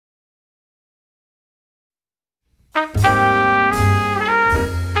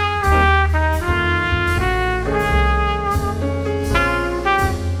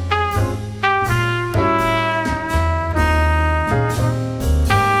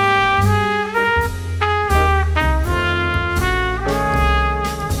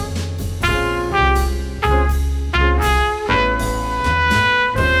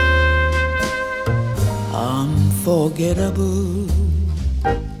Unforgettable,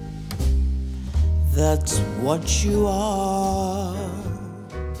 that's what you are.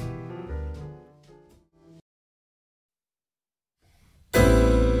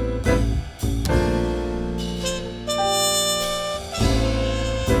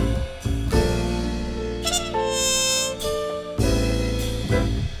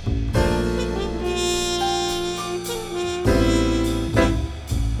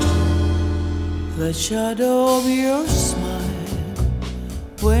 The shadow of your smile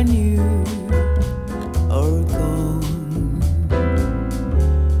when you are gone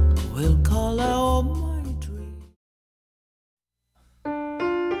will color all my dreams.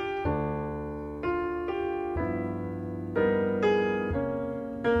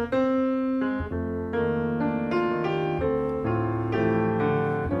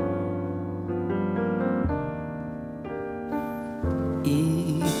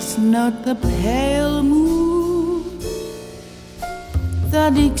 It's not the pale moon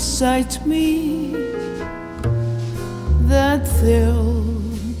that excites me, that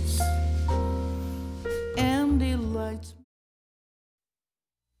thrills and delights me.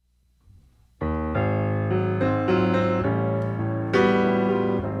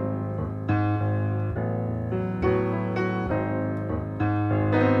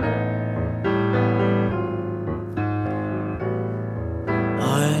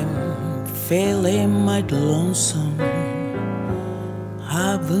 I'm feeling mighty lonesome,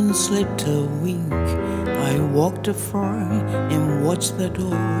 haven't slept a wink. I walked afar and watched the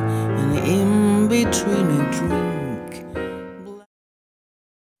door, and in between a drink.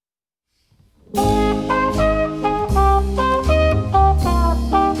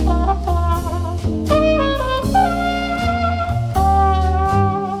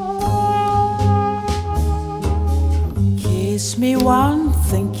 Kiss me once,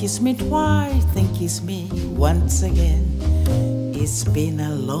 then kiss me twice, then kiss me once again. It's been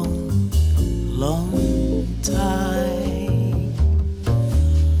a long, long time.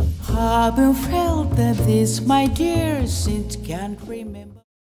 Haven't felt that this, my dear, since can't remember.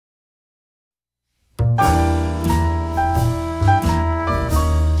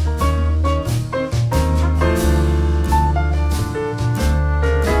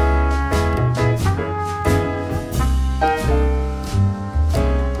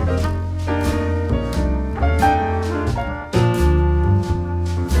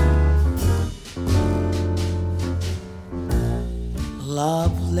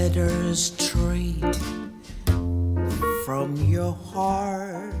 Love letters straight from your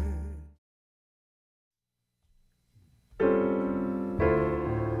heart.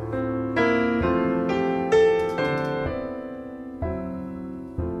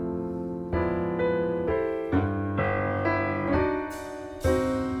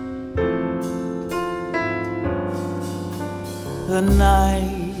 The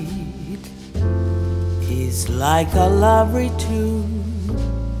night is like a lovely tune.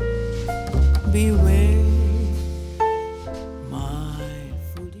 Beware my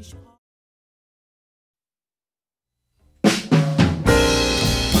foolish heart.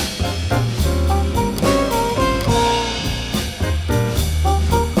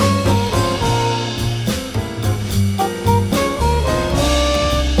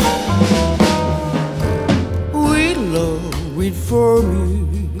 Willow, weep for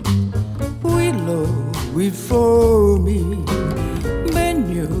me. Willow, weep for me.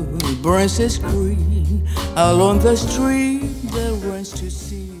 Branches green along the stream that runs to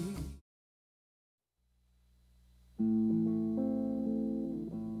sea.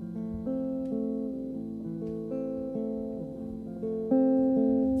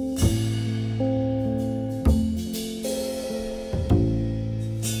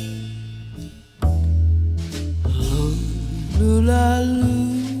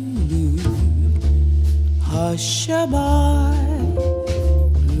 Lula-lulu, hush-a-bye.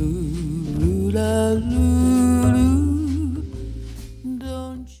 Lulu,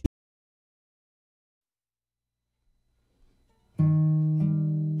 don't you?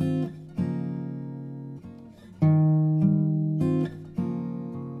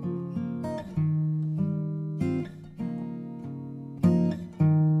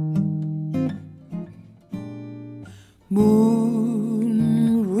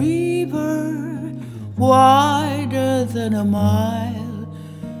 Moon river, wide than a mile.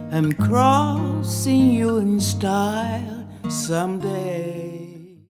 I'm crossing you in style someday.